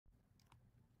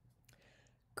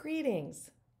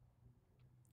Greetings!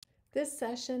 This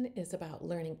session is about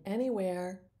learning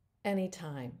anywhere,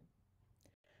 anytime.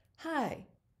 Hi,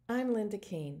 I'm Linda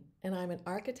Keene, and I'm an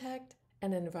architect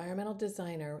and an environmental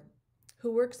designer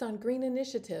who works on green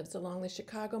initiatives along the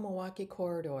Chicago-Milwaukee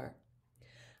corridor.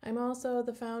 I'm also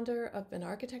the founder of an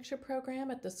architecture program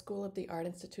at the School of the Art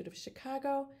Institute of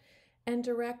Chicago and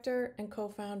director and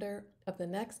co-founder of the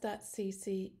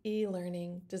NEXT.cc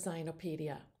e-learning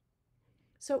Designopedia.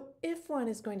 So if one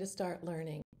is going to start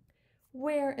learning,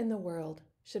 where in the world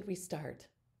should we start?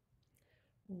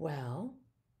 Well,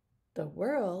 the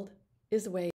world is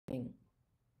waiting.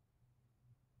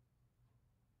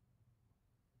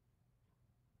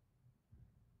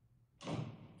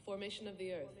 Formation of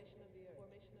the Earth.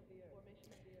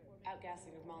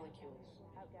 Outgassing of molecules.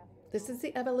 This is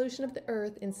the evolution of the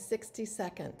Earth in 60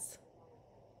 seconds.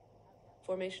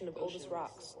 Formation of oldest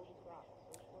rocks.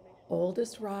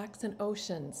 Oldest rocks and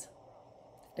oceans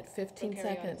at 15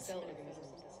 seconds. Cell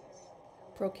organisms.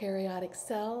 Prokaryotic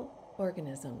cell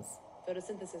organisms.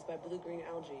 Photosynthesis by blue-green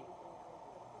algae.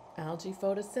 Algae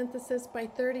photosynthesis by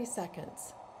 30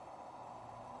 seconds.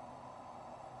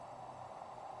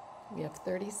 We have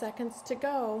 30 seconds to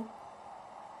go.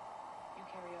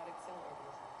 Eukaryotic cell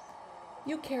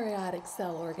organisms. Eukaryotic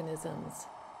cell organisms.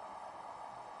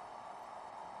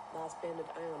 Last band of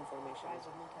ion formation.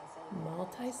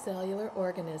 Multicellular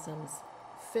organisms.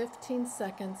 15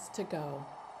 seconds to go.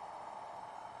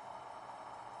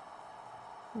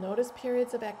 Notice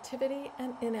periods of activity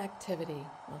and inactivity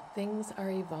while things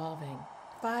are evolving.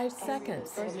 5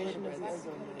 seconds. Formation of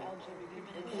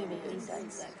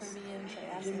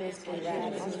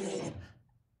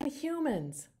And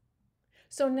humans.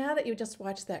 So now that you just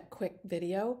watched that quick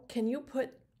video, can you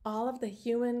put all of the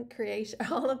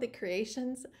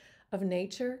creations of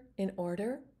nature in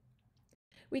order?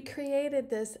 We created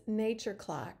this nature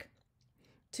clock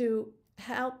to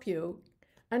help you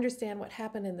understand what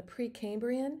happened in the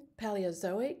Precambrian,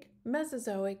 Paleozoic,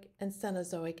 Mesozoic, and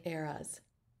Cenozoic eras.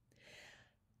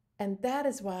 And that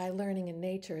is why learning in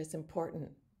nature is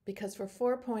important, because for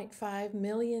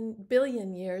 4.5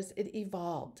 billion years it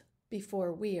evolved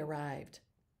before we arrived.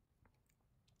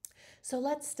 So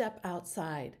let's step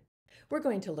outside. We're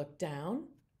going to look down,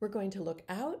 we're going to look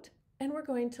out, and we're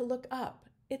going to look up.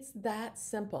 It's that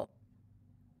simple.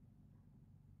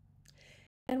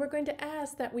 And we're going to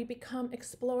ask that we become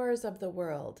explorers of the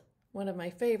world. One of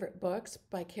my favorite books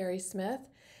by Carrie Smith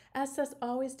asks us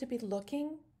always to be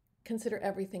looking, consider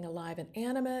everything alive and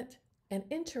animate and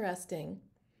interesting,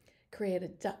 create a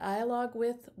dialogue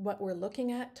with what we're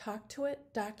looking at, talk to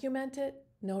it, document it,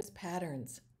 notice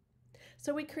patterns.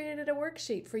 So we created a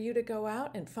worksheet for you to go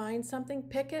out and find something,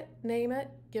 pick it, name it,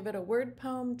 give it a word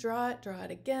poem, draw it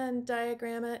again,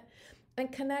 diagram it,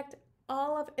 and connect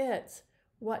all of it.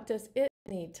 What does it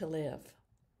need to live?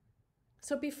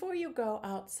 So before you go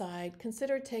outside,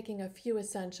 consider taking a few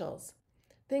essentials,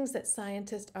 things that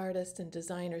scientists, artists, and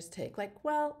designers take, like,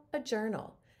 well, a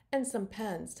journal and some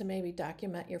pens to maybe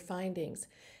document your findings,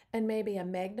 and maybe a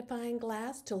magnifying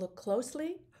glass to look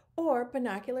closely, or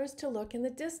binoculars to look in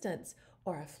the distance,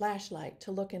 or a flashlight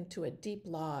to look into a deep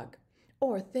log,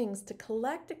 or things to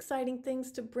collect exciting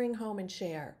things to bring home and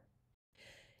share.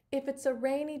 If it's a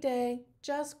rainy day,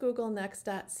 just Google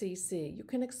NEXT.cc. You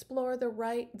can explore the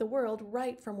world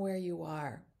right from where you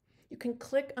are. You can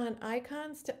click on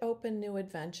icons to open new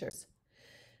adventures.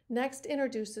 Next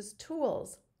introduces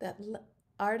tools that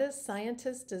artists,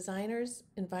 scientists, designers,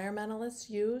 environmentalists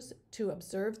use to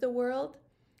observe the world,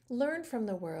 learn from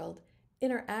the world,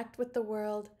 interact with the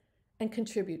world, and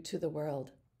contribute to the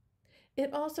world.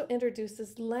 It also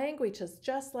introduces languages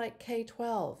just like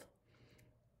K-12,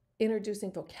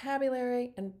 introducing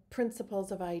vocabulary and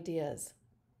principles of ideas.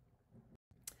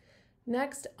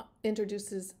 Next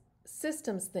introduces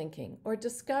systems thinking or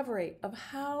discovery of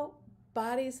how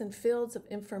bodies and fields of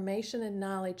information and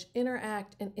knowledge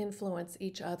interact and influence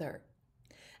each other.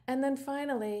 And then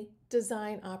finally,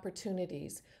 design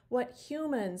opportunities, what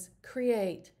humans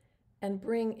create and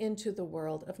bring into the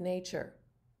world of nature.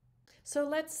 So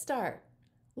let's start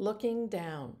looking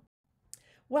down.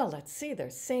 Well, let's see,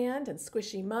 there's sand and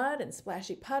squishy mud and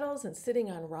splashy puddles and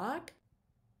sitting on rock.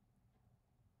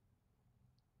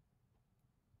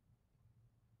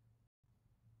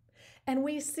 And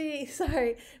we see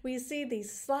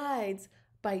these slides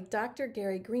by Dr.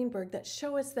 Gary Greenberg that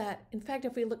show us that, in fact,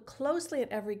 if we look closely at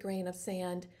every grain of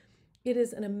sand, it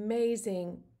is an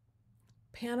amazing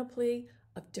panoply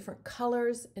of different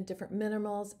colors and different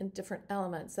minerals and different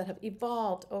elements that have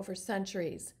evolved over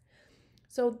centuries.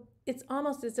 So it's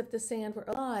almost as if the sand were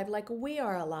alive, like we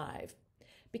are alive.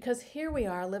 because here we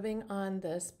are living on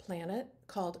this planet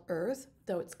called Earth,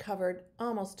 though it's covered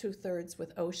almost 2/3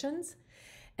 with oceans.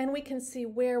 And we can see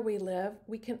where we live.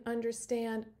 We can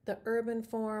understand the urban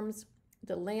forms,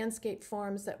 the landscape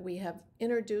forms that we have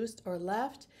introduced or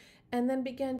left, and then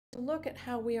begin to look at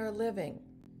how we are living.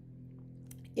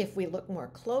 If we look more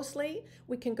closely,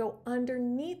 we can go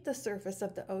underneath the surface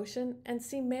of the ocean and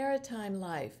see maritime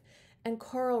life and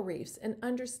coral reefs and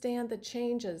understand the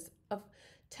changes of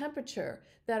temperature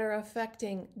that are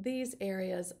affecting these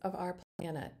areas of our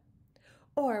planet.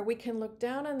 Or we can look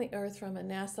down on the Earth from a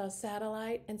NASA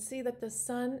satellite and see that the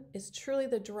sun is truly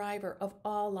the driver of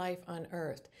all life on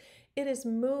Earth. It is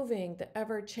moving the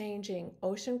ever-changing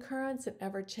ocean currents and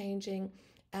ever-changing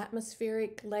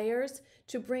atmospheric layers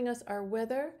to bring us our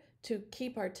weather, to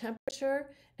keep our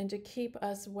temperature, and to keep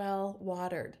us well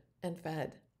watered and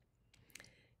fed.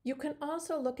 You can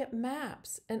also look at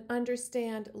maps and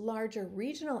understand larger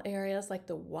regional areas like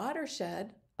the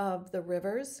watershed of the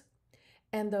rivers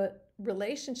and the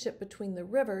relationship between the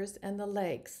rivers and the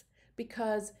lakes,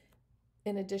 because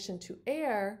in addition to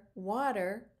air,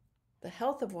 water, the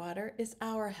health of water is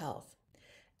our health.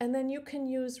 And then you can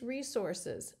use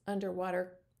resources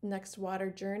underwater, Next Water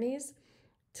Journeys,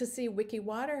 to see Wiki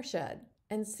Watershed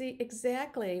and see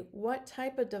exactly what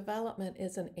type of development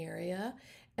is an area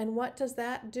and what does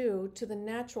that do to the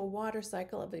natural water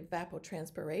cycle of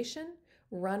evapotranspiration,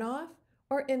 runoff,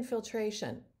 or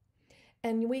infiltration.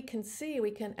 And we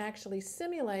can actually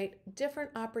simulate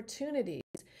different opportunities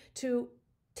to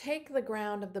take the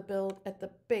ground of at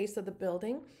the base of the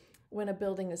building when a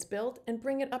building is built and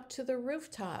bring it up to the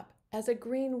rooftop as a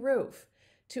green roof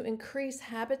to increase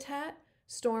habitat,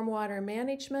 stormwater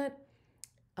management,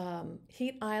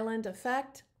 heat island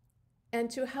effect, and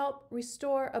to help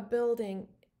restore a building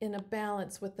in a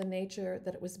balance with the nature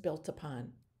that it was built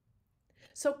upon.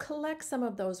 So collect some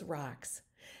of those rocks,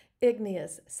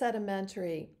 igneous,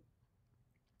 sedimentary,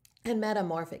 and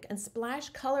metamorphic, and splash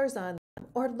colors on them,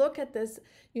 or look at this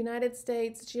United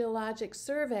States Geologic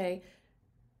Survey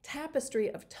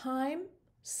tapestry of time,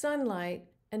 sunlight,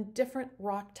 and different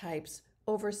rock types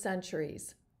over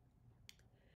centuries.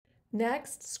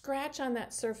 Next, scratch on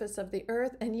that surface of the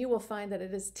Earth and you will find that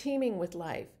it is teeming with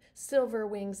life. Silver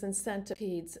wings and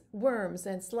centipedes, worms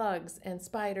and slugs and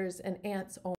spiders and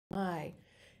ants, oh my.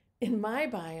 In my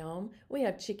biome, we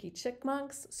have cheeky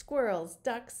chipmunks, squirrels,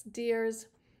 ducks, deers,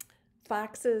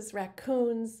 foxes,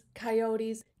 raccoons,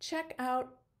 coyotes. Check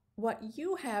out what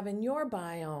you have in your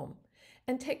biome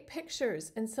and take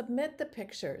pictures and submit the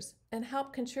pictures and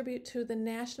help contribute to the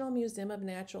National Museum of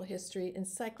Natural History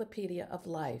Encyclopedia of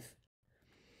Life.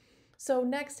 So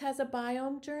Next has a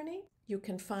biome journey. You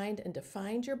can find and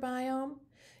define your biome.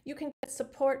 You can get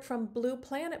support from Blue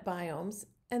Planet Biomes,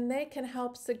 and they can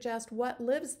help suggest what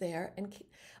lives there and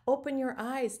open your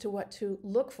eyes to what to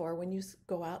look for when you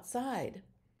go outside.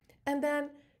 And then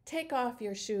take off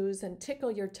your shoes and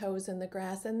tickle your toes in the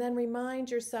grass, and then remind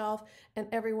yourself and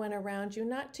everyone around you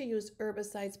not to use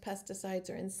herbicides, pesticides,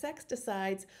 or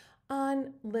insecticides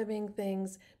on living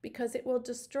things, because it will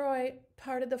destroy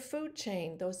part of the food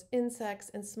chain, those insects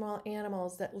and small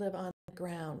animals that live on the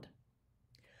ground.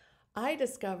 I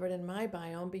discovered in my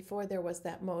biome, before there was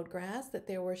that mowed grass, that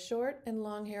there were short and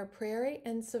long hair prairie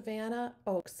and savanna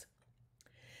oaks.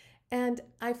 And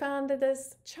I found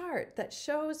this chart that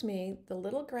shows me the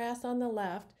little grass on the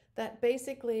left that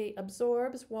basically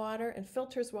absorbs water and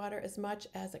filters water as much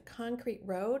as a concrete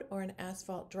road or an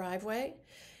asphalt driveway.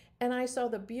 And I saw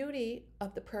the beauty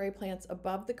of the prairie plants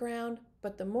above the ground,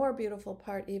 but the more beautiful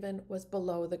part even was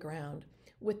below the ground,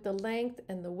 with the length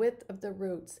and the width of the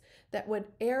roots that would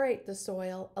aerate the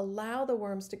soil, allow the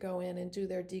worms to go in and do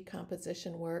their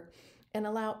decomposition work, and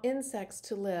allow insects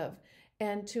to live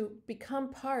and to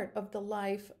become part of the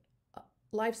life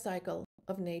cycle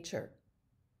of nature.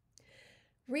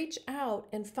 Reach out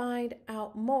and find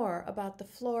out more about the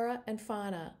flora and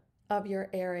fauna of your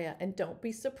area, and don't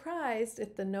be surprised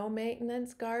if the no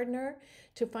maintenance gardener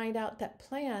to find out that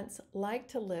plants like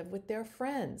to live with their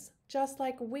friends, just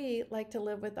like we like to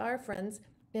live with our friends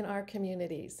in our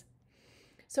communities.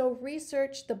 So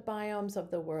research the biomes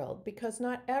of the world, because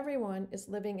not everyone is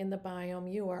living in the biome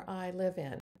you or I live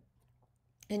in.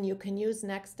 And you can use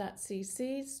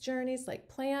NEXT.cc journeys like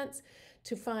plants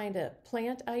to find a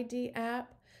plant ID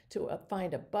app, to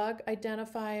find a bug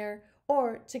identifier,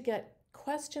 or to get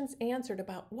questions answered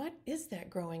about what is that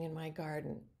growing in my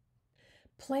garden.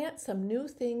 Plant some new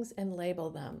things and label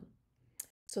them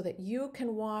so that you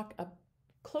can walk a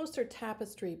closer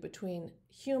tapestry between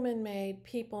human-made,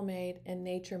 people-made, and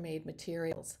nature-made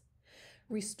materials.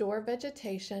 Restore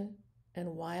vegetation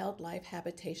and wildlife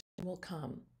habitation will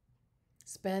come.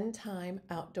 Spend time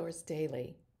outdoors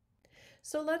daily.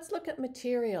 So let's look at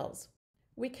materials.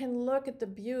 We can look at the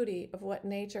beauty of what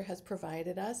nature has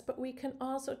provided us, but we can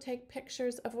also take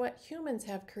pictures of what humans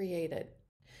have created.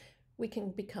 We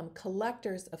can become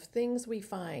collectors of things we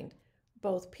find,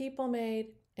 both people-made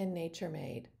and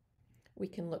nature-made. We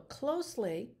can look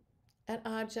closely at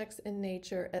objects in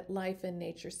nature, at life in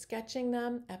nature, sketching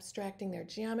them, abstracting their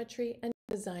geometry, and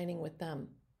designing with them.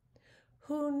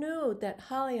 Who knew that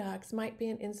hollyhocks might be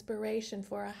an inspiration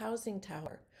for a housing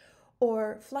tower,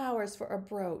 or flowers for a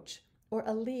brooch, or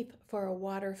a leaf for a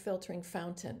water filtering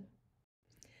fountain?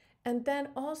 And then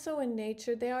also in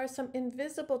nature, there are some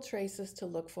invisible traces to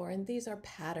look for, and these are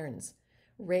patterns: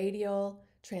 radial,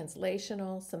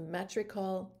 translational,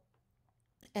 symmetrical.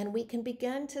 And we can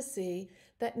begin to see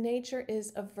that nature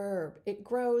is a verb. It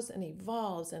grows and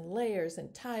evolves and layers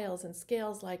and tiles and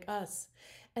scales like us.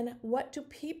 And what do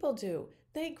people do?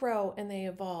 They grow and they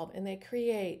evolve and they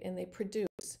create and they produce.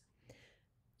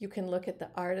 You can look at the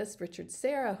artist Richard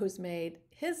Serra, who's made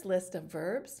his list of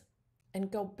verbs,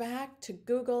 and go back to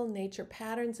Google nature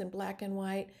patterns in black and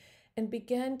white and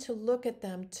begin to look at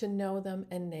them, to know them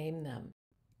and name them.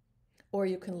 Or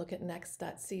you can look at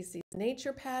NEXT.cc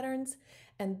nature patterns,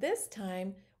 and this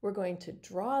time we're going to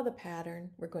draw the pattern,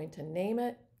 we're going to name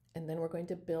it, and then we're going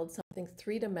to build something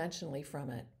three-dimensionally from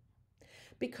it.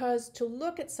 Because to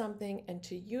look at something and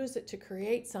to use it to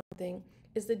create something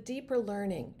is the deeper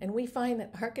learning, and we find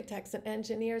that architects and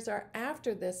engineers are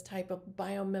after this type of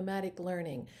biomimetic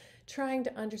learning, trying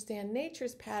to understand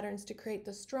nature's patterns to create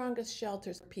the strongest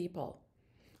shelters for people.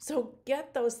 So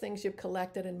get those things you've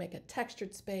collected and make a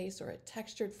textured space or a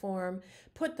textured form,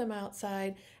 put them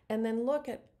outside, and then look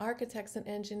at architects and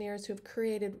engineers who've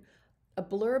created a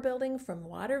blur building from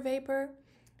water vapor,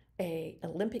 an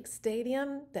Olympic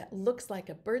stadium that looks like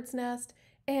a bird's nest,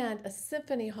 and a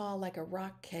symphony hall like a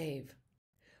rock cave.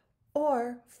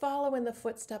 Or follow in the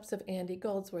footsteps of Andy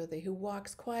Goldsworthy, who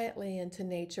walks quietly into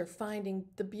nature, finding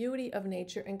the beauty of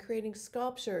nature and creating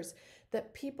sculptures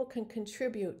that people can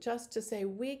contribute just to say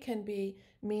we can be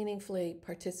meaningfully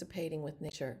participating with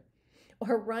nature.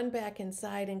 Or run back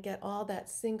inside and get all that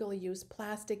single-use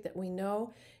plastic that we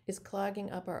know is clogging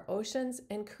up our oceans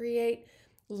and create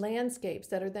landscapes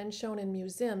that are then shown in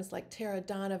museums like Tara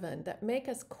Donovan that make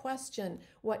us question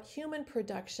what human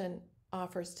production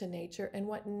offers to nature and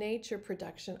what nature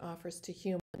production offers to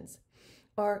humans.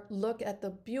 Or look at the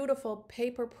beautiful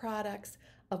paper products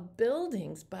of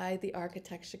buildings by the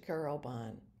architect Shigeru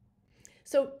Ban.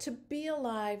 So to be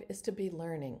alive is to be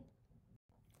learning.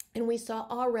 And we saw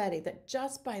already that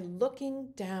just by looking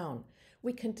down,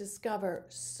 we can discover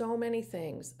so many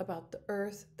things about the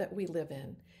earth that we live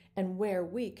in and where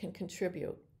we can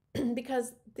contribute,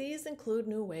 because these include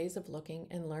new ways of looking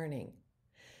and learning.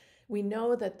 We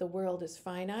know that the world is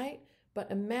finite,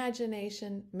 but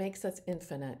imagination makes us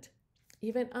infinite.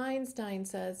 Even Einstein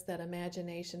says that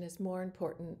imagination is more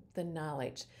important than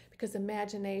knowledge, because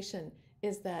imagination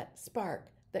is that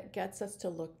spark that gets us to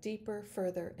look deeper,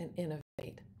 further, and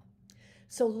innovate.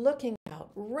 So looking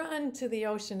out, run to the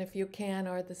ocean if you can,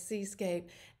 or the seascape,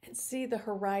 and see the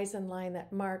horizon line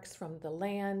that marks from the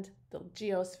land, the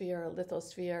geosphere or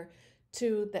lithosphere,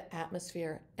 to the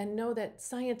atmosphere, and know that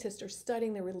scientists are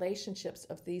studying the relationships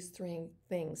of these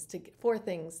four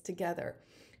things together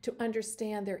to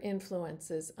understand their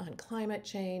influences on climate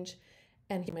change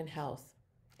and human health.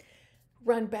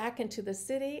 Run back into the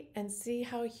city and see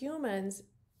how humans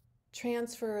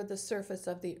transfer the surface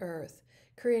of the earth,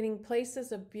 creating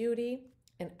places of beauty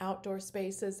and outdoor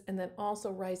spaces, and then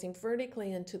also rising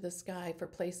vertically into the sky for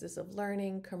places of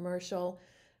learning, commercial,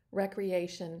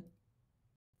 recreation,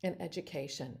 and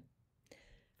education.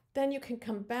 Then you can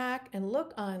come back and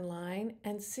look online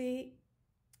and see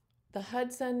the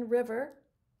Hudson River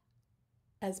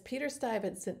as Peter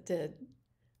Stuyvesant did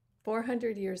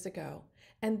 400 years ago.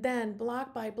 And then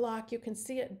block by block, you can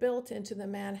see it built into the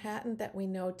Manhattan that we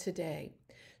know today.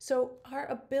 So our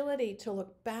ability to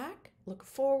look back, look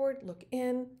forward, look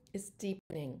in is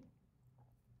deepening.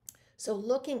 So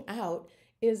looking out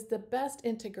is the best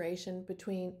integration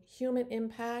between human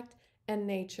impact and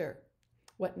nature,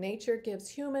 what nature gives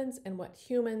humans and what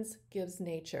humans gives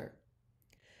nature.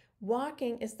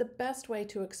 Walking is the best way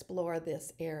to explore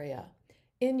this area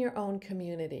in your own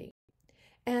community.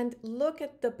 And look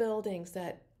at the buildings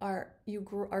that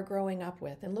you are growing up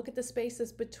with, and look at the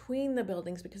spaces between the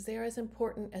buildings, because they are as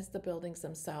important as the buildings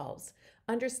themselves.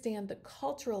 Understand the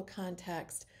cultural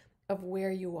context of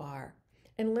where you are,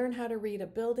 and learn how to read a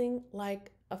building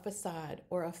like a facade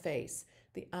or a face.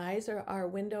 The eyes are our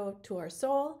window to our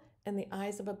soul, and the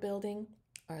eyes of a building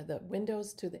are the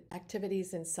windows to the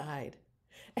activities inside.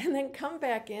 And then come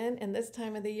back in, and this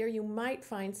time of the year, you might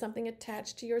find something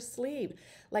attached to your sleeve,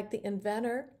 like the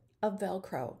inventor of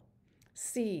Velcro.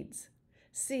 Seeds.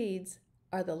 Seeds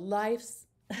are the life's,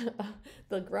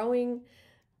 the growing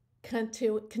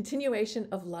continuation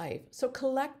of life. So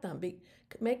collect them,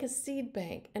 make a seed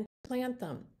bank and plant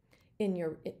them in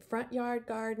your front yard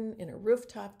garden, in a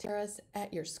rooftop terrace,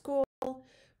 at your school.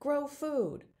 Grow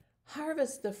food,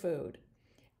 harvest the food,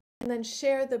 and then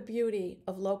share the beauty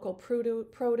of local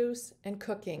produce and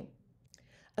cooking.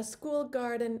 A school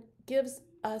garden gives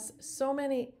us so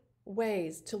many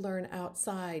ways to learn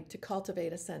outside, to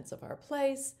cultivate a sense of our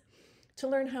place, to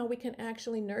learn how we can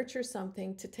actually nurture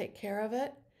something to take care of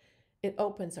it. It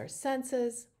opens our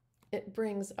senses. It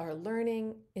brings our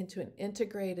learning into an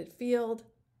integrated field.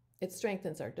 It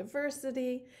strengthens our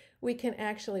diversity. We can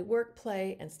actually work,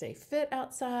 play, and stay fit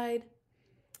outside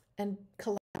and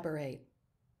collaborate.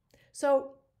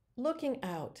 So looking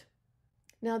out.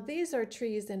 Now these are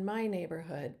trees in my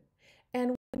neighborhood,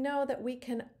 and we know that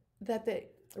that the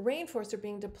rainforests are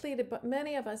being depleted, but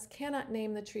many of us cannot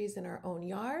name the trees in our own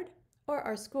yard or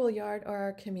our schoolyard or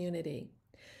our community.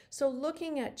 So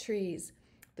looking at trees,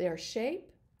 their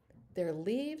shape, their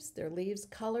leaves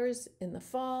colors in the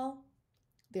fall,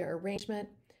 their arrangement.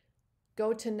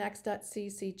 Go to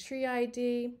NEXT.cc Tree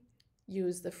ID,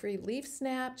 use the free leaf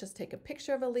snap, just take a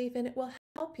picture of a leaf and it will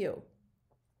help you.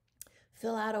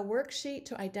 Fill out a worksheet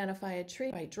to identify a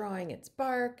tree by drawing its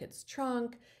bark, its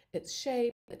trunk, its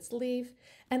shape, its leaf,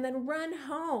 and then run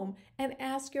home and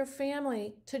ask your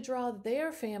family to draw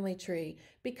their family tree,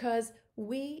 because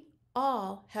we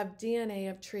all have DNA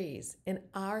of trees in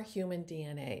our human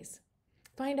DNAs.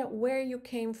 Find out where you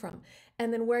came from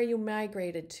and then where you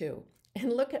migrated to.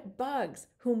 And look at bugs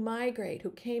who migrate,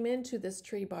 who came into this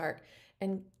tree bark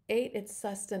and ate its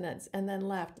sustenance and then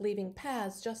left, leaving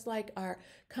paths just like our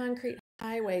concrete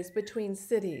highways between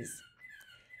cities.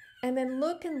 And then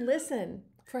look and listen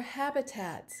for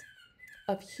habitats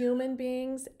of human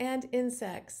beings and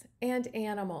insects and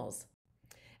animals.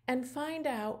 And find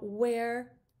out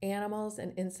where animals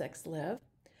and insects live.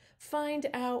 Find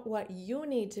out what you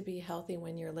need to be healthy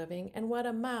when you're living and what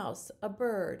a mouse, a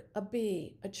bird, a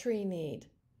bee, a tree need.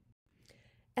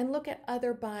 And look at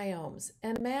other biomes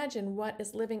and imagine what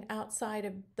is living outside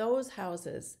of those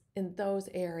houses in those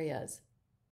areas.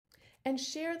 And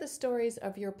share the stories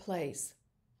of your place.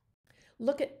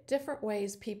 Look at different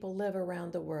ways people live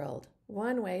around the world.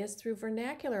 One way is through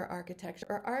vernacular architecture,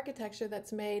 or architecture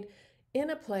that's made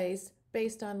in a place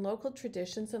based on local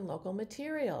traditions and local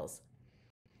materials.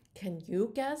 Can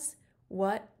you guess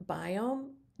what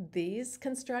biome these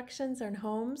constructions and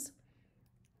homes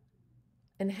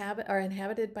are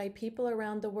inhabited by people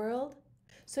around the world?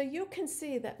 So you can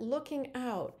see that looking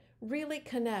out really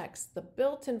connects the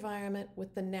built environment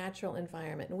with the natural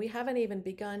environment. And we haven't even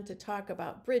begun to talk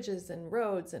about bridges and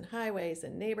roads and highways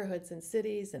and neighborhoods and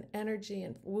cities and energy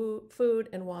and food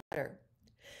and water.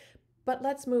 But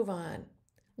let's move on.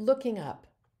 Looking up.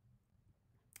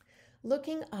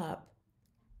 Looking up,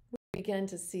 we begin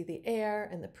to see the air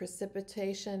and the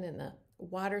precipitation and the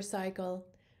water cycle,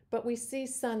 but we see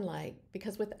sunlight,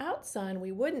 because without sun,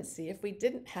 we wouldn't see if we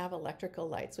didn't have electrical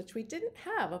lights, which we didn't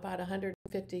have about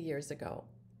 150 years ago.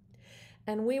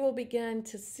 And we will begin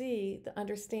to see the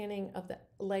understanding of the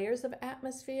layers of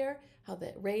atmosphere, how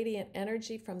the radiant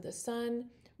energy from the sun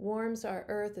warms our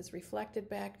earth, is reflected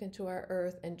back into our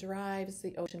earth and drives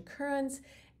the ocean currents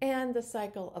and the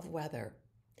cycle of weather.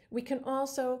 We can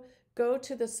also go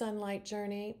to the sunlight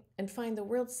journey and find the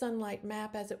world sunlight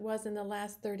map as it was in the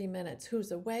last 30 minutes.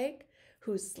 Who's awake,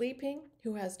 who's sleeping,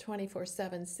 who has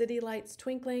 24/7 city lights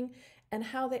twinkling, and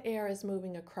how the air is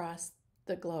moving across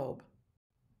the globe.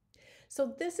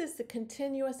 So this is the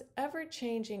continuous,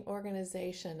 ever-changing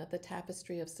organization of the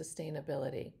tapestry of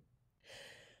sustainability.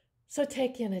 So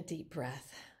take in a deep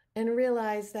breath and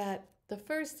realize that the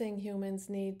first thing humans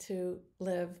need to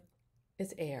live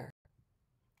is air.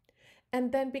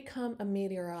 And then become a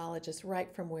meteorologist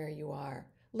right from where you are.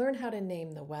 Learn how to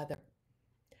name the weather,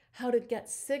 how to get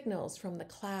signals from the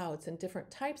clouds and different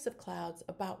types of clouds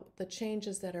about the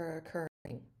changes that are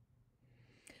occurring.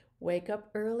 Wake up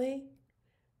early,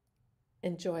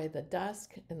 enjoy the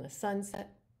dusk and the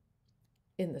sunset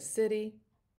in the city,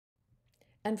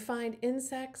 and find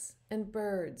insects and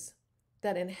birds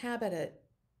that inhabit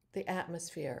the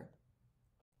atmosphere.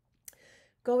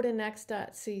 Go to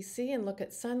NEXT.cc and look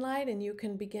at sunlight, and you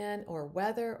can begin, or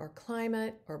weather, or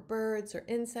climate, or birds, or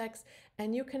insects,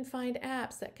 and you can find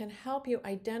apps that can help you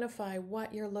identify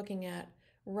what you're looking at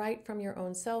right from your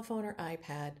own cell phone or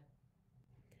iPad.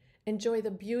 Enjoy the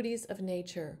beauties of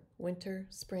nature, winter,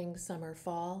 spring, summer,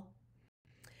 fall,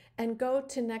 and go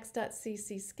to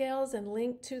NEXT.cc Scales and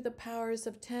link to the Powers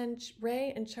of 10,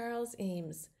 Ray and Charles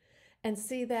Eames, and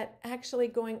see that actually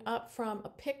going up from a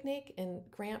picnic in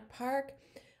Grant Park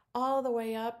all the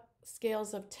way up,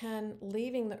 scales of 10,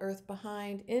 leaving the Earth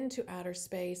behind into outer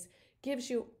space, gives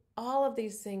you all of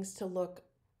these things to look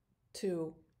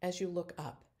to as you look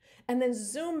up. And then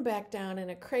zoom back down in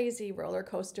a crazy roller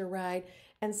coaster ride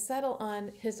and settle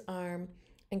on his arm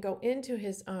and go into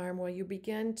his arm, where you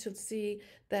begin to see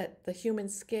that the human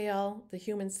scale, the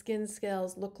human skin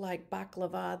scales look like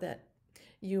baklava that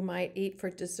you might eat for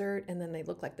dessert, and then they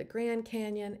look like the Grand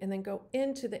Canyon, and then go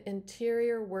into the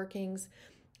interior workings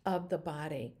of the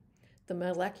body, the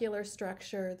molecular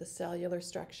structure, the cellular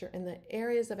structure, and the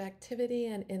areas of activity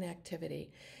and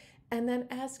inactivity. And then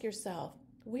ask yourself,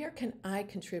 where can I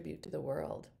contribute to the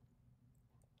world?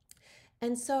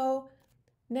 And so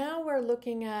now we're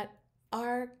looking at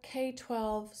our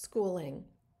K-12 schooling.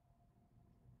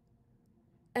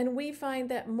 And we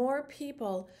find that more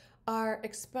people are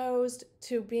exposed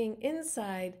to being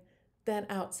inside than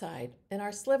outside. And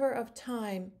our sliver of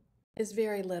time is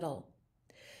very little.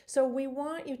 So we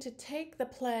want you to take the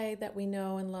play that we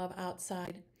know and love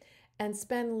outside and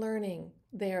spend learning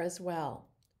there as well,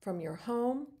 from your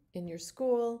home, in your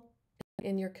school,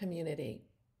 in your community.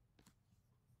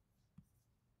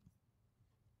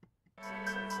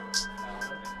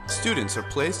 Students are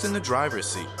placed in the driver's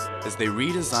seat as they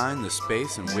redesign the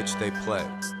space in which they play,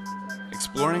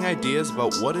 exploring ideas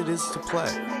about what it is to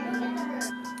play.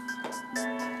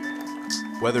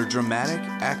 Whether dramatic,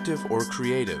 active, or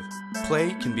creative,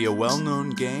 play can be a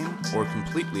well-known game or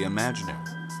completely imaginary.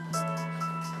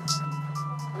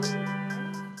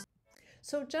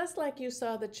 So just like you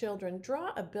saw the children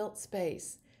draw a built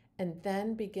space and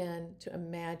then begin to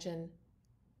imagine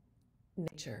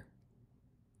nature.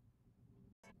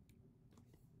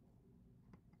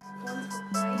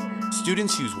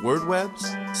 Students use word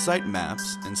webs, site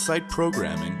maps, and site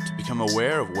programming to become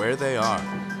aware of where they are.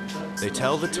 They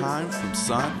tell the time from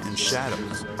sun and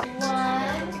shadows,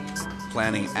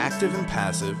 planning active and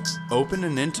passive, open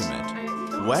and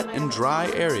intimate, wet and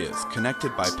dry areas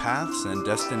connected by paths and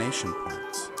destination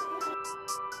points.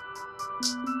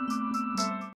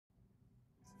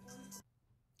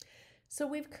 So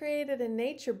we've created a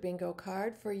nature bingo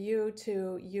card for you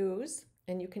to use,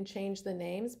 and you can change the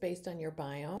names based on your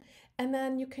biome. And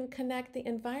then you can connect the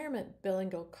environment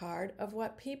bingo card of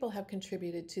what people have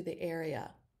contributed to the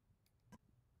area.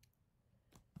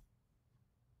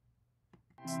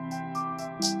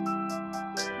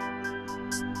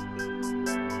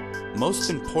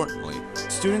 Most importantly,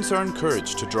 students are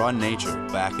encouraged to draw nature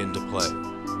back into play.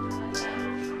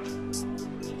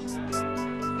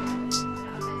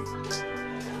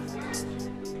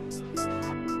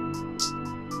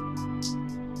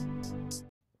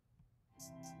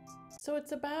 So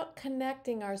it's about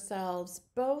connecting ourselves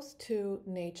both to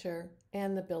nature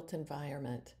and the built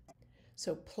environment.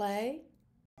 So play,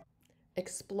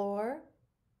 explore,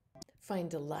 find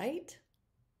delight,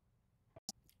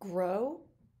 grow,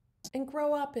 and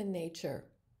grow up in nature.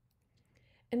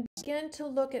 And begin to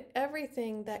look at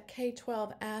everything that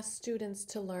K-12 asks students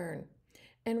to learn,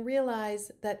 and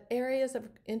realize that areas of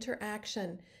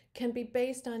interaction can be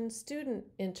based on student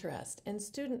interest and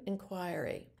student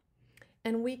inquiry.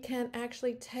 And we can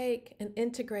actually take and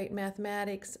integrate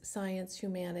mathematics, science,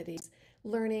 humanities,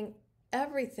 learning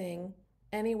everything,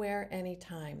 anywhere,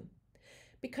 anytime.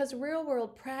 Because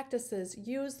real-world practices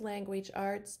use language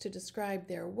arts to describe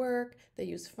their work, they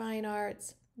use fine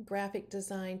arts, graphic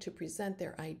design to present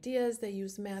their ideas, they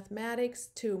use mathematics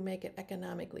to make it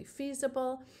economically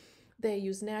feasible, they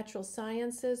use natural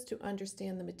sciences to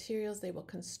understand the materials they will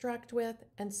construct with,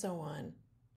 and so on.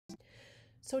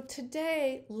 So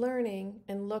today, learning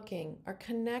and looking are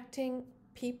connecting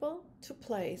people to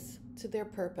place, to their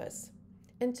purpose.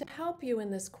 And to help you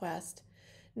in this quest,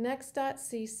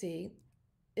 NEXT.cc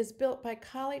is built by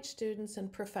college students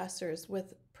and professors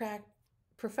with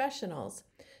professionals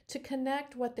to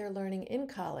connect what they're learning in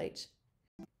college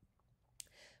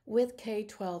with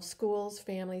K-12 schools,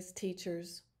 families,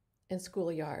 teachers, and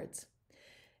schoolyards.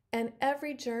 And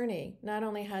every journey not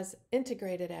only has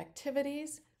integrated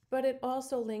activities, but it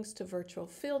also links to virtual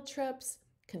field trips,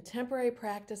 contemporary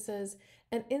practices,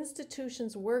 and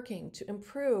institutions working to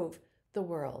improve the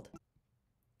world.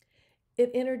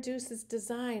 It introduces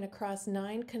design across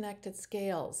 9 connected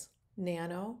scales: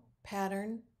 nano,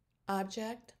 pattern,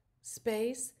 object,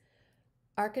 space,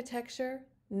 architecture,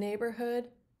 neighborhood,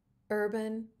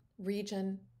 urban,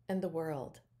 region, and the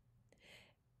world.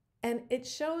 And it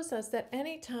shows us that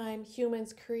anytime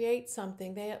humans create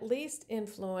something, they at least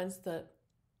influence the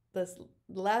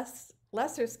less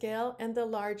lesser scale and the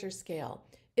larger scale,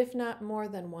 if not more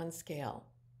than one scale.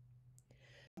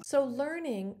 So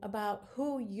learning about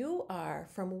who you are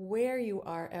from where you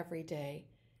are every day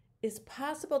is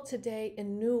possible today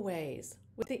in new ways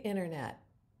with the internet.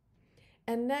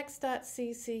 And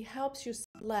NEXT.cc helps you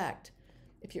select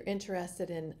if you're interested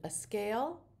in a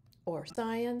scale or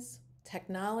science,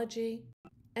 technology,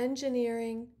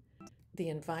 engineering, the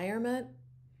environment,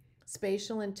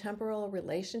 spatial and temporal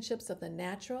relationships of the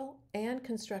natural and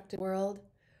constructed world,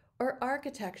 or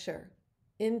architecture,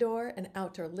 indoor and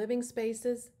outdoor living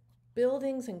spaces,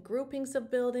 buildings and groupings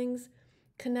of buildings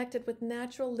connected with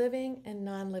natural living and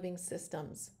non-living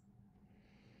systems.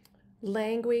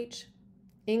 Language,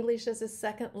 English as a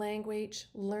second language,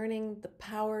 learning the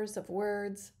powers of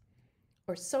words,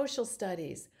 or social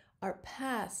studies, our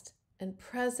past and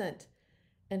present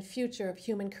and future of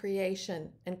human creation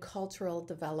and cultural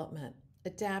development,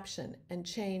 adaptation and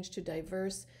change to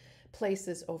diverse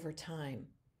places over time.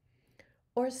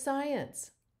 Or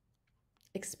science,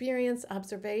 experience,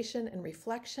 observation, and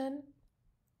reflection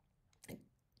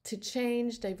to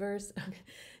change diverse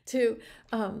to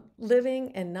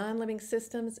living and non-living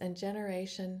systems and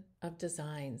generation of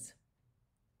designs.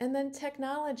 And then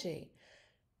technology.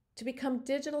 To become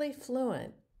digitally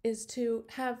fluent is to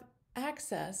have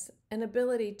access and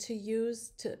ability to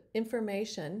use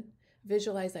information,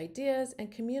 visualize ideas,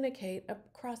 and communicate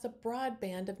across a broad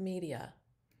band of media.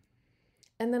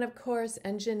 And then, of course,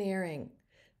 engineering.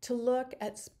 To look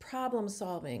at problem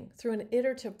solving through an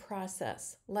iterative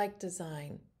process like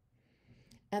design.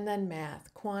 And then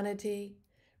math, quantity,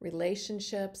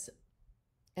 relationships,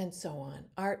 and so on.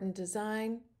 Art and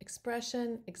design,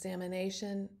 expression,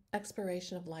 examination,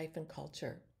 exploration of life and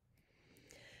culture.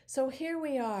 So here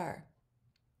we are,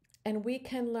 and we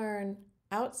can learn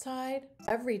outside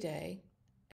every day.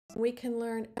 We can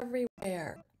learn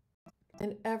everywhere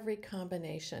in every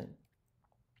combination.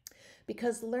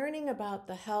 Because learning about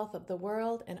the health of the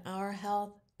world and our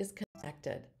health is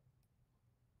connected.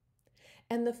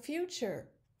 And the future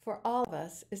for all of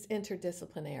us is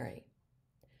interdisciplinary.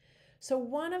 So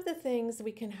one of the things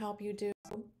we can help you do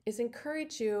is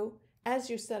encourage you, as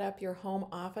you set up your home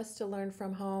office to learn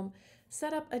from home,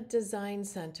 set up a design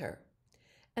center.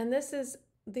 And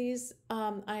these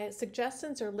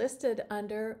suggestions are listed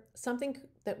under something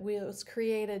that was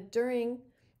created during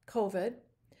COVID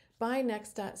by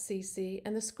NEXT.cc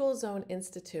and the School Zone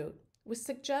Institute with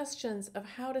suggestions of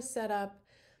how to set up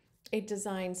a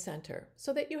design center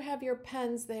so that you have your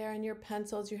pens there and your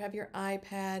pencils, you have your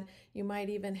iPad, you might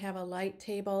even have a light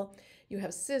table, you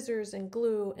have scissors and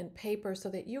glue and paper so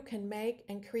that you can make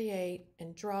and create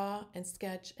and draw and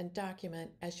sketch and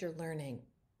document as you're learning.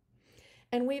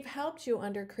 And we've helped you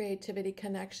under Creativity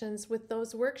Connections with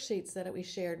those worksheets that we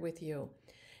shared with you.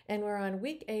 And we're on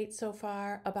week 8 so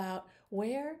far about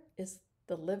where is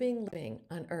the living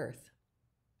on Earth.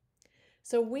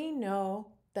 So we know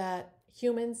that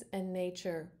humans and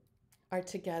nature are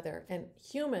together, and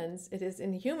humans, it is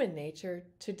in human nature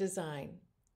to design.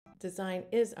 Design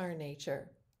is our nature.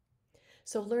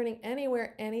 So learning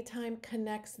anywhere, anytime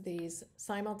connects these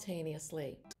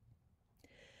simultaneously.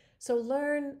 So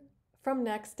learn from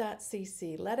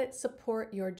NEXT.cc. Let it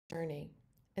support your journey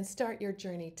and start your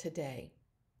journey today.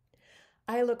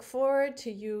 I look forward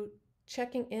to you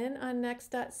checking in on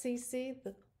NEXT.cc.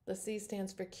 The C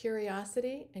stands for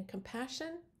curiosity and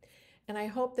compassion. And I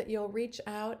hope that you'll reach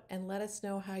out and let us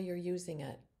know how you're using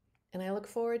it. And I look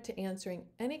forward to answering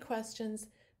any questions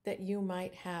that you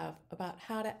might have about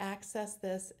how to access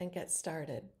this and get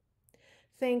started.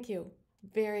 Thank you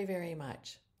very, very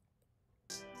much.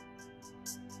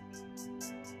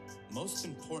 Most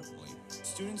importantly,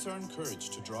 students are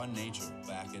encouraged to draw nature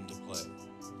back into play.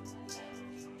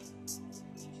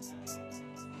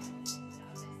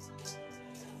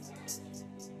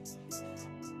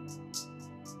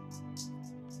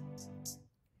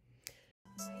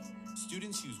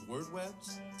 Students use word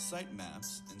webs, site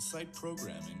maps, and site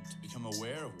programming to become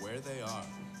aware of where they are.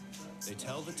 They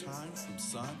tell the time from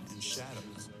sun and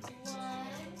shadows.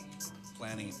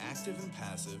 Planning active and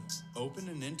passive, open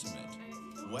and intimate,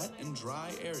 wet and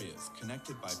dry areas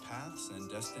connected by paths and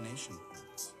destination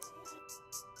points.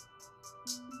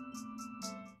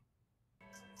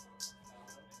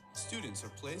 Students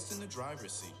are placed in the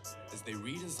driver's seat as they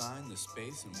redesign the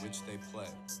space in which they play,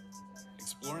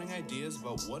 exploring ideas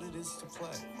about what it is to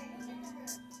play.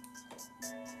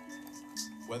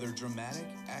 Whether dramatic,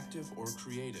 active, or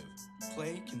creative,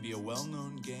 play can be a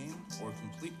well-known game or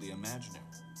completely imaginary.